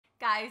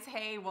guys,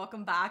 hey,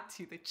 welcome back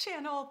to the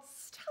channel,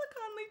 Stella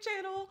Connolly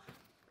channel.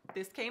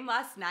 This came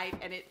last night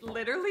and it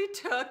literally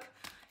took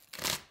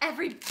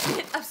every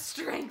bit of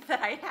strength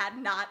that I had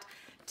not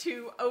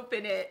to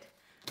open it.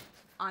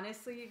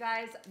 Honestly, you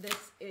guys,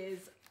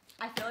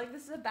 I feel like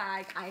this is a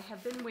bag I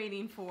have been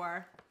waiting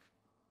for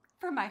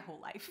my whole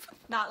life.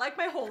 Not like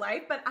my whole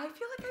life, but I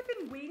feel like I've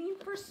been waiting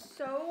for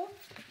oh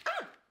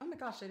my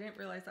gosh, I didn't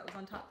realize that was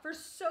on top, for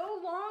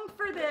so long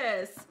for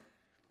this.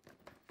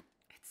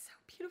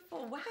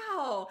 Beautiful.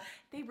 Wow.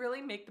 They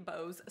really make the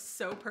bows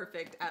so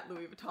perfect at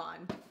Louis Vuitton.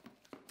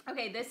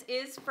 Okay, this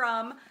is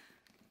from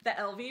the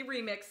LV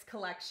Remix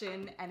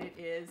collection and it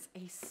is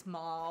a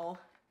small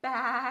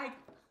bag.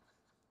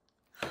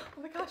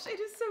 Oh my gosh, it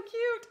is so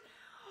cute.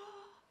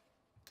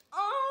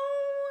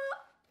 Oh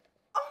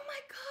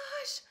my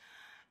gosh.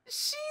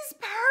 She's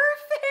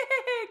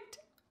perfect.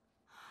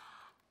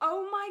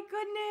 Oh my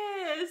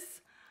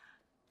goodness.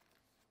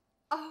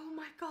 Oh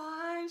my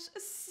gosh.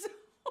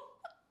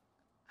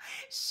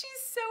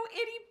 She's so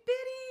itty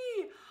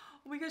bitty.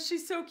 Oh my gosh,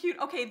 she's so cute.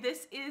 Okay,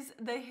 this is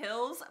the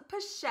Hills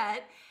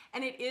Pochette,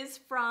 and it is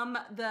from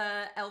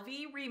the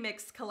LV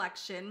Remix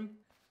collection.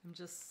 I'm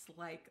just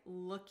like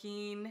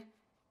looking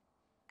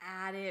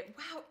at it.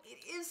 Wow, it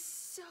is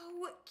so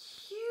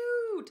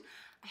cute.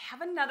 I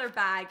have another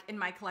bag in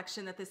my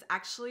collection that this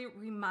actually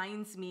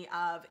reminds me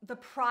of. The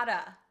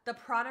Prada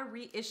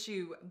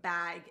reissue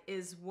bag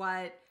is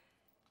what,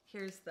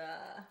 here's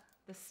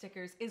the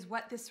stickers, is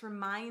what this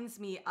reminds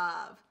me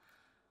of.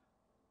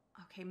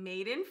 Okay,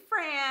 made in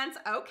France.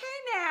 Okay,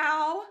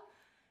 now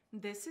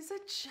this is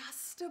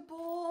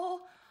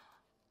adjustable.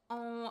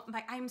 Oh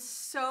my, I'm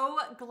so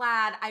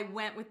glad I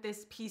went with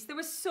this piece. There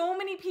was so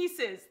many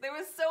pieces. There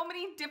was so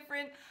many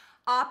different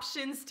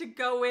options to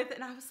go with,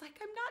 and I was like,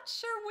 I'm not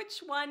sure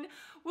which one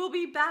will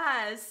be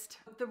best.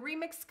 The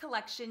Remix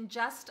collection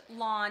just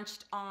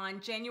launched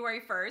on January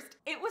 1st.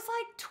 It was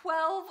like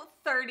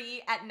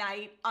 12:30 at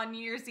night on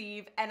New Year's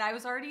Eve, and I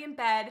was already in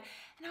bed,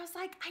 and I was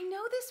like, I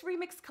know this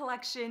Remix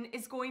collection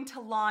is going to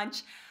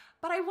launch,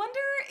 but I wonder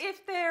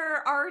if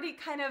they're already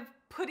kind of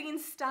putting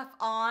stuff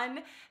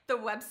on the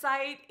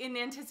website in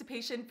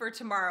anticipation for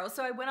tomorrow.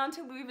 So I went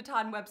onto Louis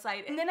Vuitton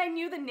website, and then I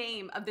knew the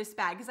name of this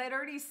bag because I'd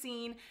already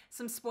seen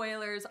some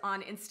spoilers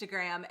on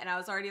Instagram, and I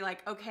was already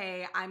like,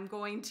 okay, I'm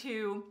going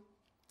to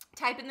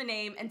type in the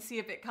name and see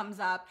if it comes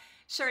up.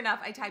 Sure enough,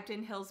 I typed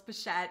in Hills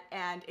Pochette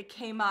and it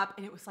came up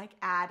and it was like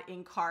add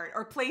in cart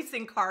or place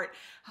in cart.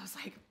 I was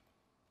like,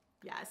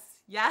 yes.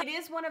 It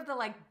is one of the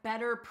like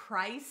better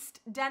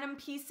priced denim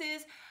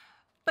pieces,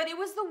 but it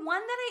was the one that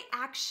I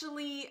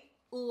actually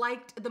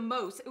liked the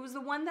most. It was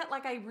the one that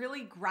like I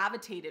really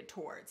gravitated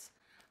towards.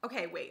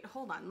 Okay, wait,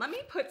 hold on. Let me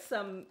put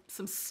some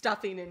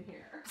stuffing in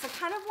here. So I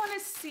kind of want to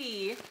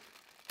see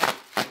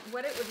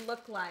what it would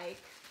look like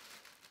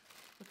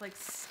with like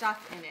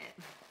stuff in it.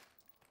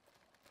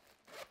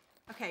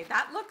 Okay,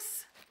 that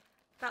looks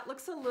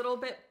a little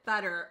bit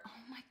better.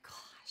 Oh my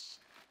gosh,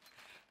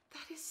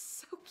 that is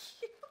so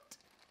cute.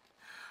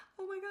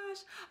 Oh my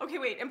gosh. Okay,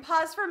 wait, and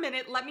pause for a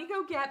minute. Let me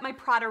go get my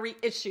Prada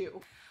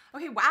reissue.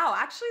 Okay, wow,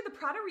 actually the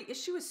Prada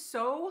reissue is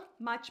so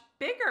much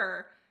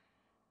bigger.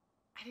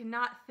 I did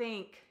not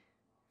think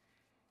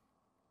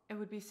it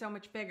would be so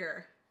much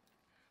bigger.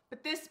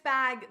 But this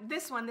bag,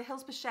 this one, the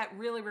Hills Pochette,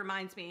 really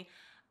reminds me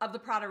of the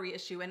Prada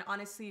reissue. And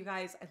honestly, you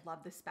guys, I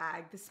love this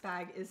bag. This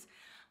bag is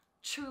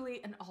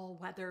truly an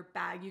all-weather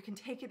bag. You can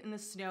take it in the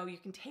snow, you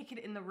can take it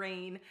in the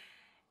rain,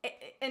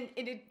 and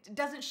it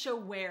doesn't show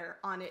wear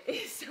on it.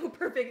 It's so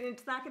perfect, and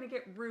it's not gonna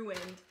get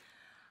ruined.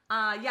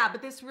 Yeah,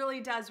 but this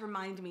really does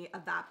remind me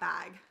of that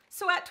bag.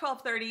 So at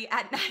 12:30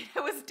 at night,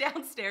 I was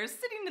downstairs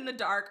sitting in the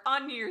dark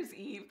on New Year's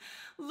Eve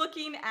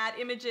looking at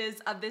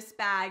images of this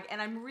bag,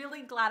 and I'm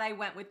really glad I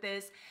went with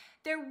this.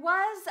 There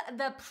was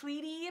the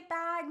pleaty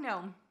bag,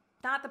 no,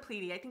 not the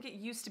pleaty. I think it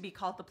used to be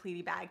called the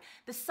pleaty bag,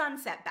 the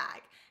sunset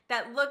bag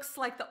that looks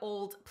like the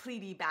old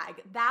pleaty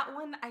bag. That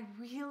one I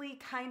really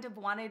kind of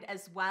wanted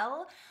as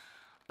well,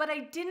 but I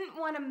didn't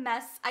want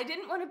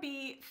to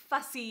be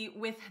fussy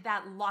with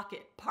that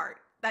locket part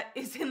that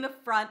is in the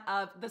front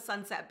of the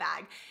sunset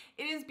bag.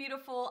 It is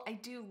beautiful. I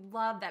do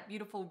love that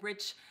beautiful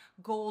rich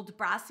gold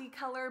brassy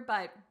color,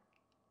 but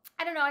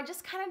I don't know, I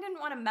just kind of didn't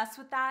want to mess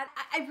with that.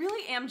 I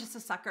really am just a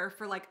sucker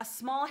for like a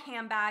small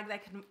handbag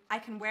that I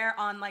can wear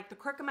on like the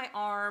crook of my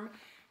arm.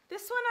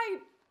 This one I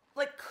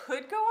like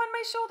could go on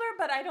my shoulder,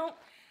 but I don't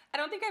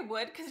think I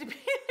would, because it'd be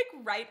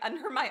like right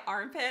under my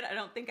armpit. I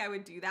don't think I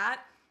would do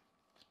that.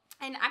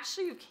 And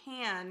actually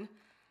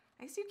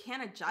I guess you can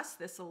adjust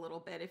this a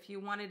little bit if you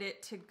wanted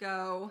it to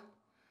go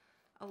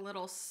a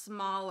little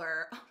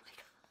smaller. Oh my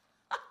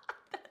God,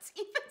 that's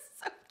even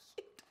so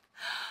cute.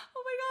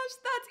 Oh my gosh,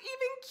 that's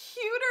even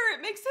cuter.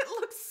 It makes it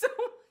look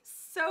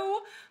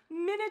so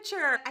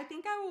miniature. I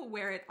think I will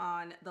wear it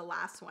on the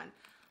last one.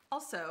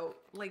 Also,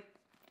 like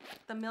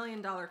the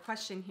million-dollar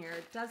question here,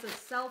 does a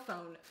cell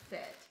phone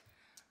fit?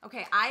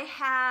 Okay, I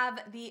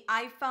have the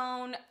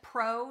iPhone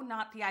Pro,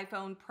 not the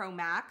iPhone Pro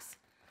Max.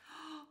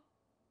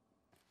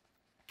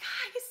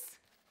 Guys,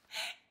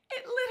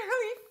 it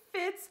literally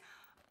fits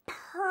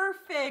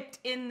perfect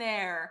in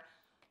there.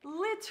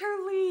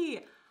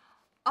 Literally.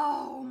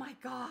 Oh my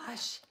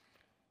gosh.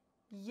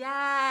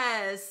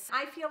 Yes.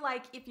 I feel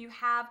like if you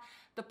have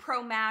the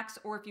Pro Max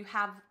or if you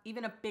have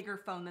even a bigger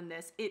phone than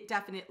this, it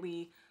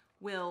definitely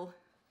will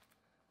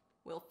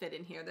fit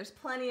in here. There's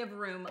plenty of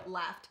room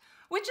left,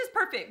 which is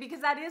perfect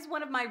because that is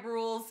one of my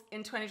rules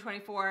in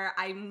 2024.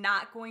 I'm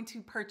not going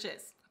to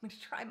purchase, I'm going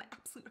to try my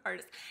absolute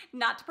hardest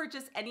not to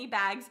purchase any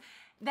bags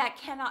that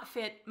cannot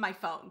fit my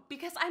phone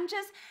because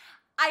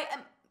I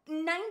am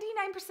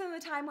 99%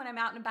 of the time when I'm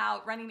out and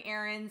about running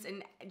errands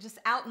and just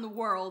out in the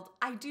world,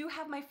 I do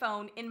have my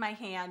phone in my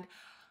hand,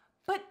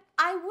 but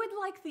I would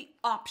like the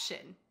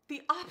option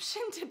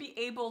to be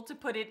able to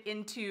put it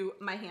into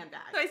my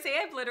handbag. So I say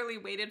I've literally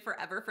waited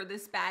forever for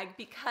this bag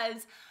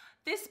because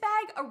this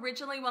bag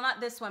originally, well, not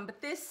this one,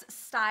 but this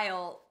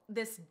style,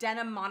 this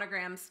denim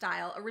monogram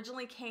style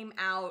originally came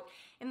out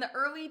in the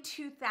early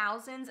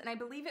 2000s, and I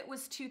believe it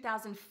was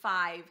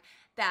 2005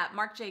 that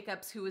Marc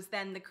Jacobs, who was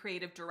then the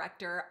creative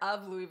director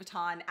of Louis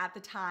Vuitton at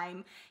the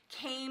time,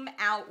 came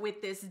out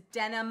with this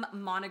denim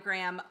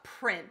monogram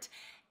print.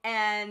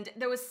 And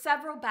there was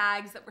several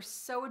bags that were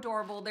so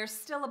adorable. There's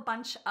still a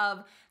bunch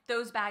of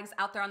those bags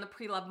out there on the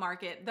pre-loved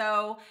market,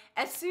 though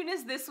as soon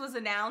as this was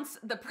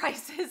announced, the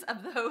prices of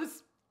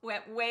those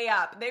went way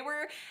up. They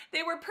were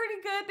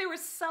pretty good. They were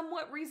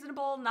somewhat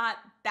reasonable, not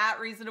that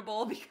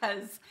reasonable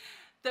because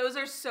those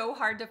are so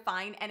hard to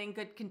find and in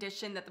good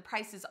condition that the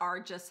prices are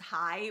just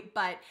high.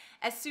 But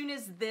as soon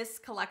as this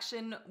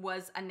collection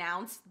was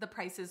announced, the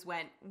prices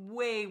went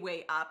way,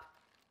 way up.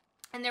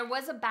 And there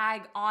was a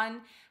bag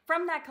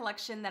from that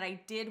collection that I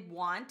did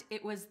want.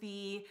 It was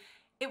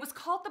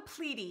called the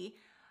Pleaty,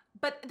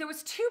 but there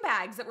was two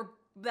bags that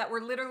were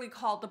literally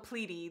called the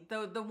Pleaty.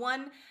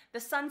 The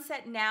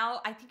Sunset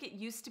Now, I think it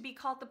used to be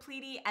called the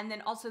Pleaty, and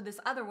then also this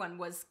other one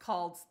was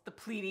called the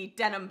Pleaty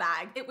denim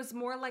bag. It was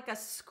more like a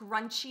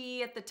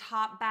scrunchy at the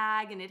top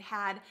bag, and it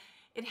had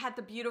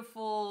the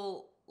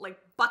beautiful like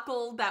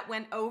buckle that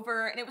went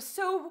over, and it was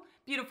so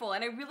beautiful,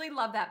 and I really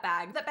love that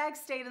bag. That bag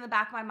stayed in the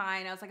back of my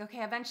mind. I was like,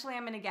 okay, eventually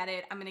I'm gonna get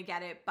it,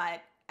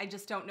 but I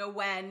just don't know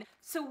when.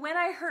 So when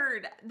I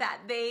heard that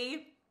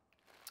they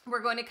were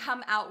going to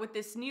come out with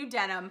this new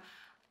denim,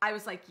 I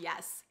was like,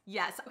 yes,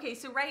 yes. Okay,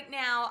 so right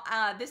now,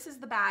 this is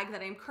the bag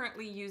that I'm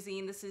currently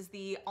using. This is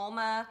the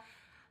Alma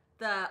bag.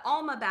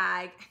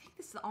 I think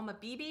this is the Alma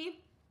BB,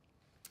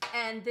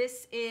 and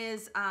this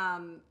is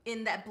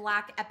in that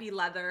black epi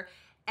leather.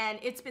 And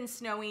it's been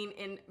snowing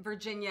in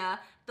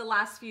Virginia the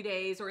last few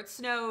days, or it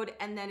snowed,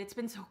 and then it's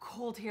been so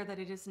cold here that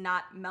it has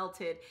not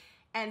melted.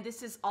 And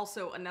this is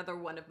also another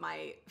one of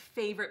my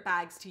favorite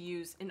bags to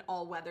use in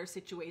all weather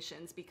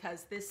situations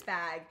because this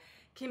bag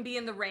can be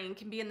in the rain,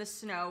 can be in the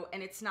snow,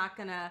 and it's not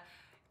gonna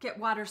get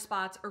water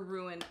spots or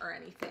ruin or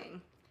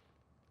anything.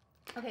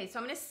 Okay, so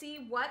I'm gonna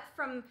see what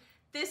from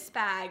this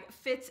bag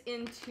fits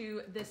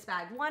into this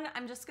bag. One,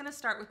 I'm just gonna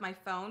start with my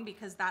phone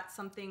because that's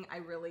something I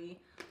really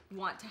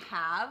want to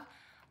have.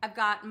 I've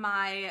got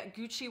my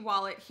Gucci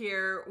wallet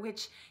here,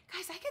 which,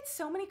 guys, I get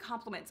so many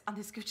compliments on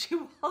this Gucci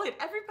wallet.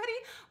 Everybody,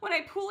 when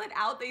I pull it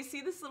out, they see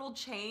this little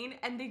chain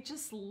and they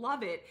just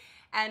love it.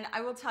 And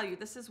I will tell you,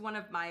 this is one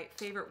of my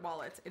favorite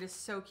wallets. It is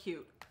so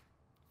cute.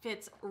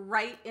 Fits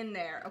right in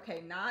there.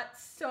 Okay, not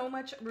so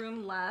much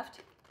room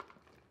left.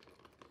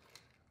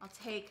 I'll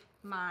take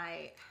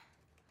my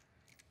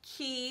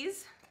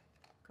keys,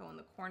 go in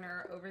the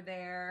corner over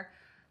there.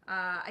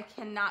 I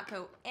cannot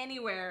go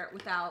anywhere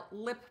without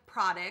lip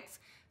products.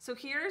 So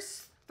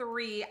here's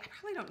three. I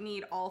probably don't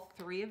need all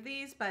three of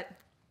these, but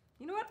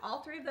you know what?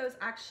 All three of those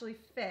actually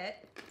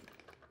fit.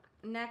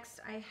 Next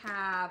I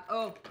have,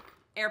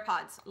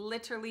 AirPods.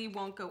 Literally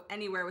won't go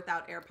anywhere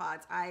without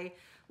AirPods. I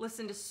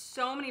listen to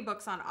so many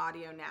books on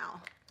audio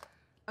now.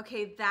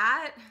 Okay,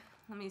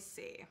 let me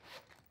see.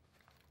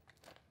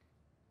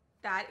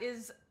 That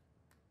is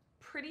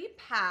pretty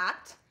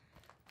packed.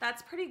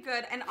 That's pretty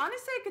good. And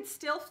honestly, I could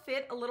still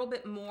fit a little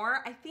bit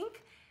more. I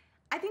think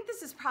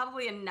this is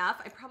probably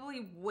enough. I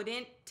probably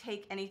wouldn't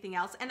take anything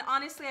else. And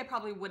honestly, I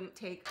probably wouldn't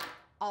take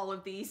all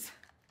of these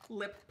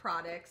lip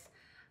products.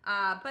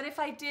 But if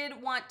I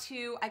did want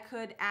to, I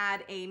could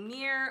add a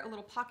mirror, a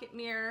little pocket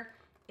mirror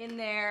in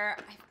there.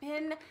 I've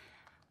been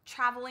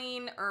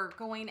traveling or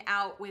going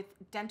out with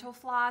dental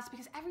floss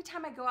because every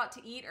time I go out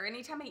to eat or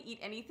anytime I eat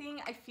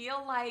anything, I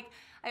feel like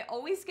I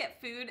always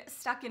get food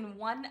stuck in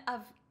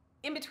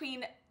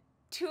between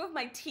two of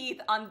my teeth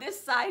on this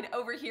side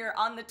over here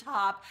on the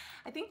top.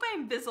 I think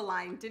my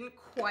Invisalign didn't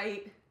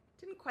quite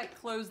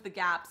close the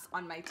gaps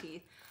on my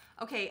teeth.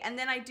 Okay, and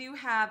then I do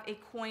have a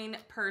coin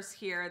purse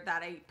here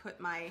that I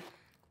put my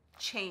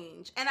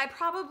change. And I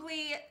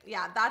probably,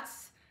 yeah,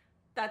 that's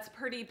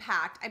pretty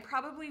packed. I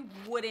probably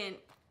wouldn't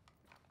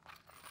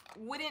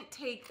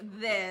take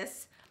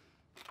this.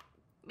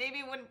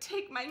 Maybe wouldn't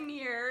take my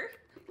mirror.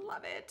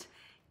 Love it.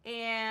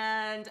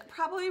 And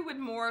probably would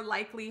more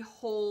likely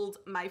hold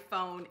my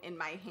phone in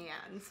my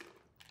hands.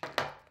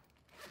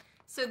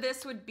 So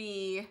this would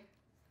be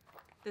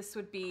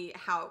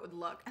how it would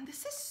look. And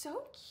this is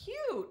so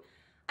cute.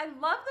 I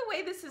love the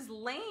way this is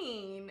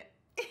laying.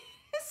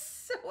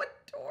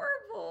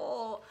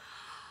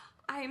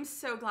 am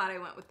so glad I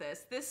went with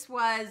this. This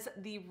was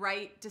the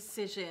right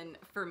decision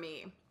for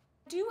me.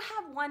 I do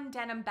have one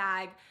denim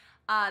bag,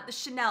 the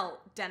Chanel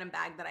denim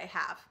bag that I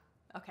have.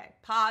 Okay,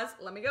 pause.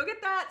 Let me go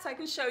get that so I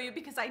can show you,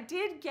 because I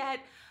did get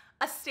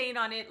a stain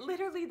on it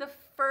literally the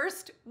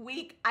first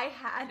week I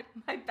had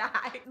my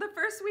bag. The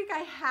first week I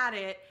had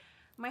it,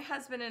 my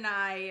husband and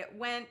I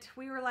went,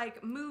 we were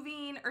like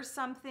moving or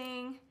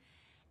something,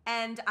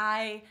 and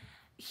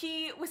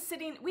he was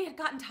sitting, we had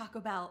gotten Taco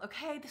Bell,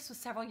 okay? This was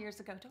several years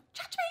ago, don't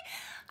judge me.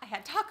 I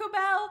had Taco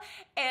Bell,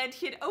 and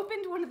he had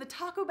opened one of the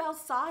Taco Bell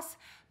sauce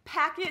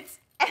packets,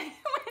 and it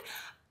went,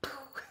 poof.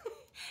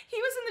 He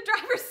was in the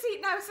driver's seat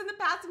and I was in the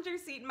passenger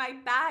seat, and my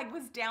bag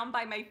was down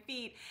by my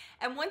feet.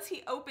 And once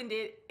he opened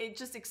it, it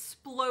just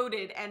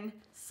exploded and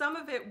some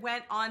of it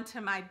went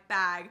onto my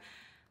bag.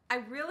 I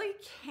really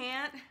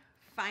can't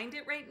find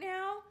it right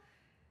now.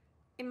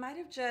 It might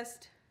have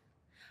just,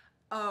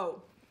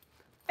 oh,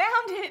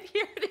 found it.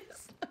 Here it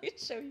is. Let me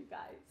show you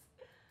guys.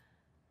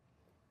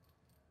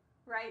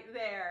 Right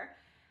there.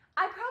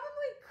 I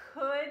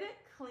probably could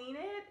clean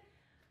it,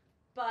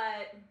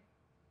 but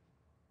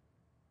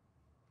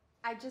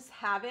I just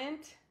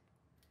haven't.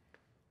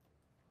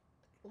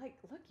 Like,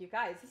 look, you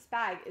guys, this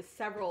bag is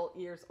several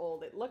years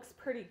old. It looks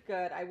pretty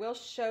good. I will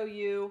show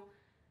you,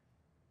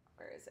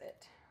 where is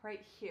it?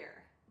 Right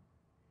here.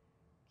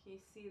 Can you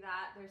see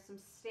that? There's some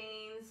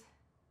stains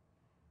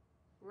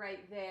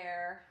right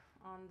there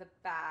on the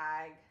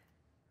bag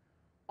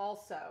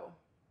also.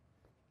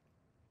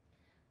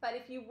 But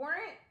if you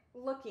weren't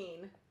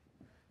looking,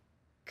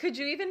 could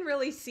you even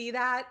really see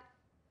that?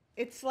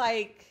 It's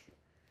like,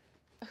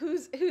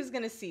 who's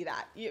gonna see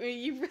that? You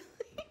really,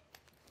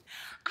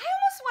 I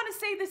almost want to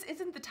say this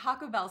isn't the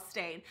Taco Bell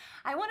stain.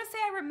 I want to say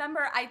I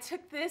remember I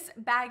took this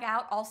bag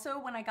out also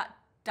when I got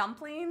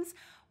dumplings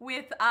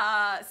with,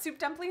 soup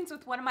dumplings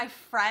with one of my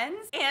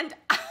friends, and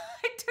I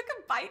took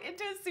a bite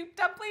into a soup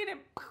dumpling and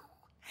poof,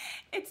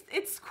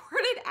 it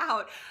squirted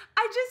out.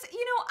 I just,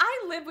 you know,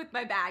 I live with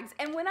my bags,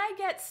 and when I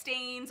get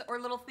stains or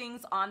little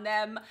things on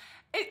them,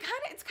 it's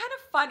kind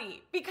of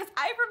funny, because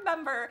I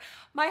remember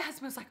my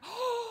husband was like,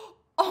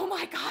 oh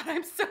my God,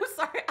 I'm so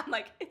sorry. I'm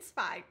like, it's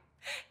fine.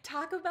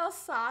 Taco Bell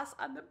sauce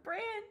on the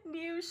brand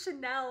new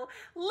Chanel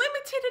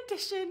limited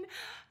edition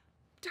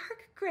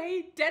dark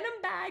gray denim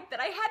bag that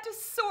I had to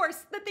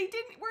source, that they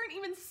weren't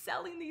even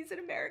selling these in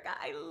America.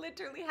 I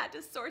literally had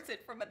to source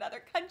it from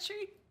another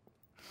country.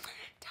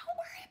 Don't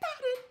worry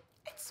about it.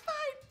 It's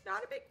fine.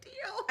 Not a big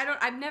deal.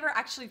 I've never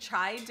actually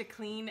tried to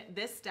clean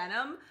this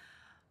denim,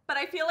 but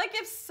I feel like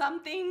if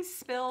something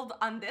spilled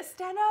on this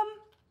denim,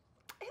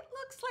 it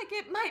looks like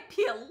it might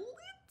be a little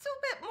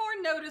bit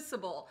more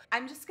noticeable.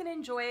 I'm just gonna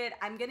enjoy it.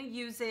 I'm gonna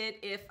use it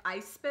if I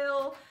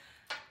spill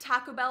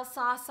Taco Bell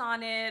sauce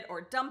on it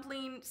or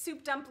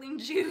soup dumpling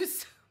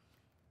juice.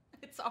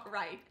 It's all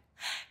right.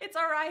 It's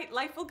all right.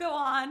 Life will go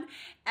on,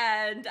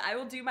 and I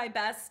will do my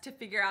best to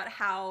figure out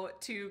how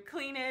to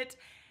clean it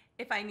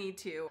if I need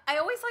to. I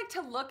always like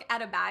to look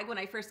at a bag when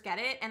I first get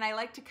it, and I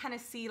like to kind of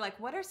see like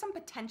what are some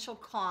potential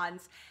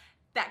cons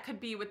that could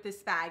be with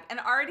this bag. And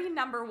already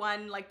number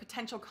one, like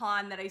potential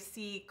con that I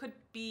see could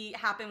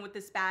happen with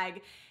this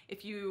bag,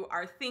 if you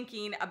are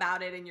thinking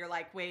about it and you're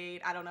like,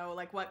 wait, I don't know,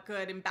 like what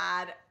good and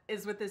bad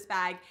is with this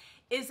bag,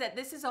 is that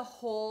this is a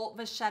whole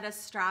vachetta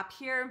strap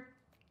here.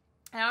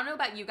 And I don't know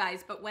about you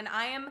guys, but when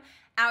I am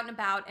out and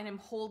about and I'm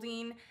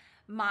holding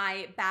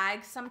my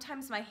bag,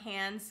 sometimes my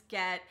hands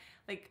get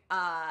like,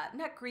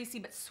 not greasy,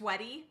 but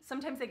sweaty.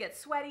 Sometimes they get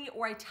sweaty,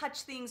 or I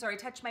touch things, or I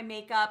touch my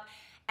makeup.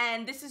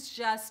 And this is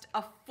just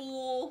a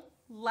full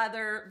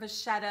leather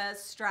vachetta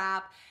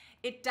strap.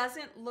 It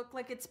doesn't look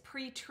like it's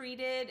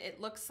pre-treated. It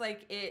looks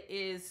like it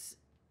is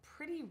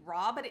pretty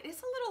raw, but it is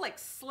a little like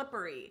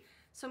slippery.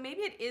 So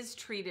maybe it is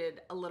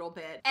treated a little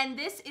bit. And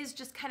this is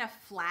just kind of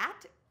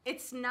flat.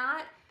 It's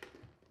not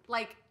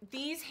like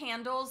these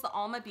handles, the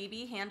Alma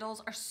BB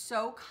handles, are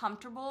so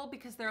comfortable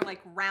because they're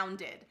like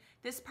rounded.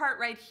 This part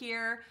right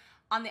here,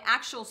 on the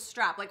actual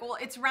strap, like, well,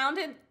 it's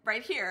rounded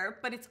right here,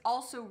 but it's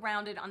also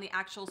rounded on the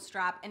actual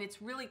strap, and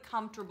it's really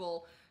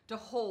comfortable to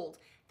hold.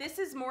 This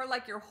is more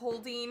like you're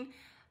holding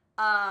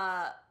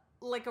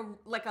like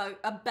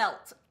a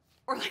belt,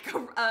 or like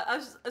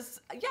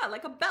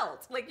like a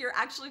belt, like you're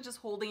actually just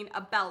holding a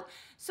belt.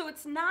 So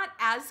it's not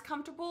as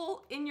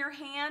comfortable in your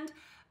hand,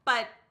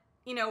 but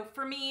you know,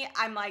 for me,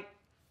 I'm like,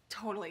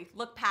 totally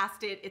look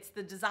past it. It's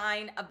the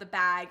design of the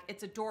bag.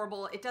 It's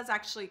adorable. It does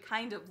actually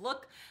kind of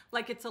look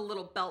like it's a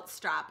little belt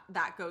strap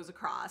that goes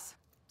across.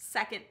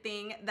 Second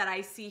thing that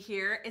I see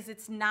here is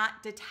it's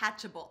not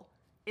detachable.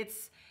 It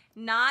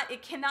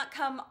cannot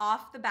come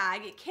off the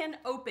bag. It can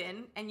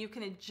open and you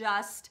can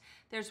adjust.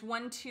 There's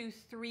 1, 2,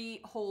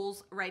 3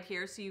 holes right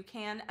here, so you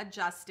can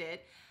adjust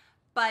it,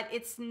 but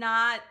it's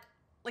not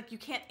like you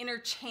can't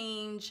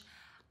interchange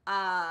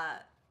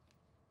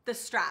the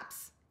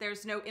straps.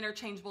 There's no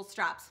interchangeable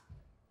straps.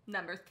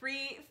 Number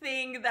 3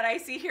 thing that I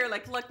see here,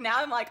 like, look, now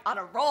I'm like on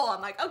a roll.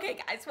 I'm like, okay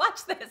guys,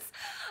 watch this.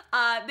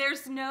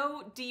 There's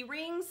no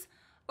D-rings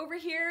over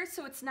here,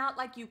 so it's not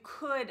like you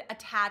could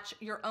attach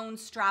your own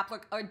strap,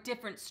 like a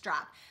different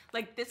strap.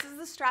 Like, this is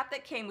the strap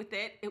that came with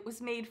it. It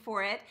was made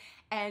for it,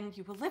 and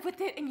you will live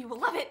with it and you will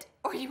love it,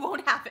 or you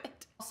won't have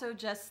it. Also,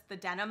 just the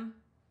denim.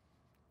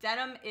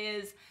 Denim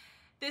is,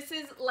 this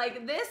is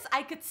like this,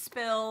 I could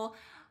spill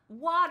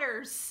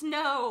water,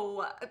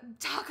 snow,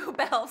 Taco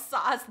Bell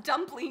sauce,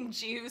 dumpling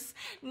juice,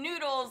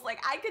 noodles. Like,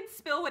 I could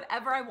spill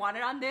whatever I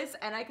wanted on this,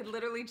 and I could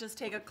literally just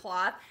take a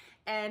cloth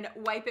and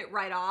wipe it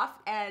right off,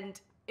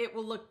 and it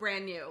will look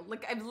brand new.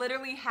 Like, I've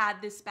literally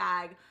had this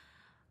bag,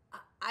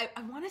 I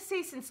want to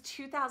say since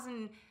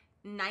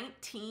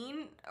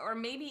 2019, or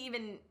maybe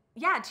even,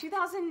 yeah,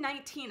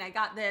 2019. I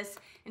got this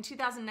in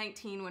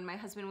 2019 when my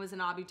husband was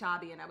in Abu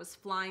Dhabi and I was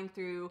flying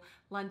through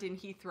London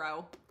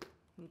Heathrow.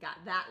 And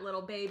got that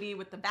little baby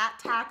with the bat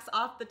tax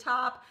off the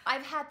top.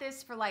 I've had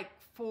this for like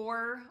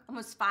 4,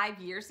 almost 5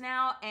 years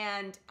now,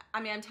 and I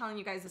mean, I'm telling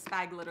you guys, this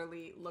bag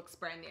literally looks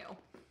brand new.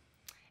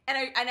 And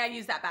I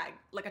use that bag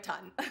like a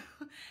ton.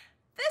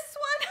 This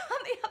one, on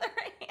the other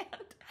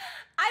hand,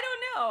 I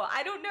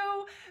don't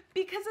know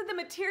because of the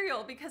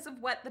material, because of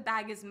what the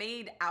bag is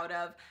made out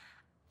of.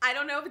 I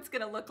don't know if it's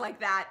gonna look like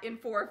that in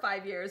 4 or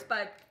 5 years,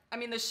 but I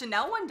mean, the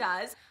Chanel one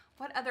does.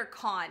 What other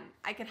con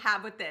I could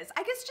have with this?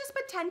 I guess just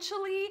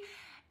potentially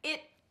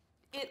it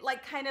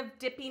like kind of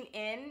dipping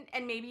in,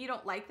 and maybe you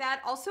don't like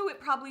that. Also, it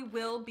probably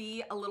will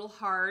be a little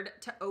hard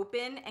to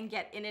open and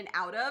get in and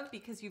out of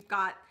because you've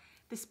got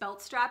this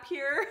belt strap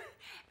here,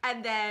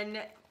 and then,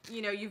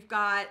 you know, you've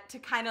got to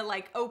kind of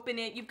like open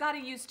it. You've got to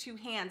use 2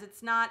 hands.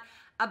 It's not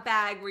a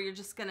bag where you're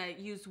just gonna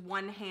use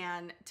 1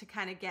 hand to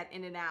kind of get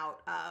in and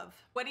out of.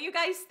 What do you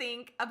guys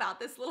think about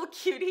this little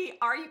cutie?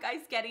 Are you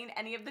guys getting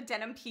any of the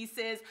denim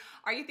pieces?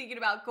 Are you thinking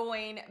about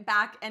going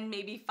back and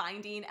maybe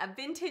finding a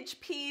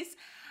vintage piece?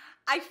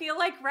 I feel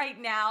like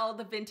right now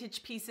the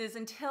vintage pieces,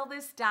 until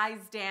this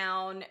dies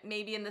down,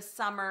 maybe in the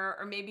summer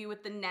or maybe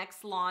with the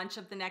next launch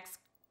of the next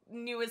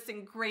newest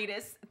and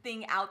greatest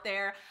thing out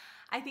there,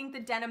 I think the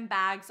denim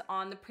bags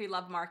on the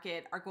pre-loved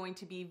market are going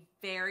to be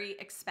very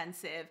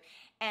expensive.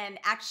 And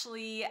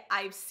actually,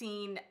 I've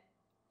seen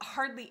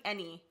hardly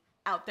any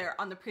out there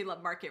on the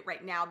pre-loved market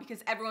right now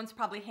because everyone's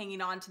probably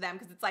hanging on to them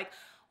because it's like,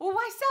 well,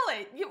 why sell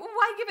it?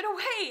 Why give it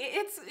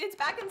away? It's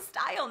back in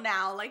style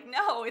now. Like,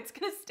 no, it's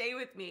gonna stay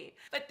with me.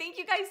 But thank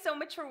you guys so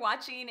much for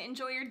watching.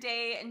 Enjoy your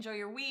day, enjoy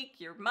your week,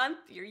 your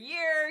month, your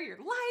year, your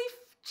life.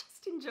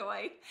 Just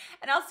enjoy.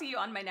 And I'll see you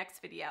on my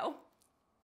next video.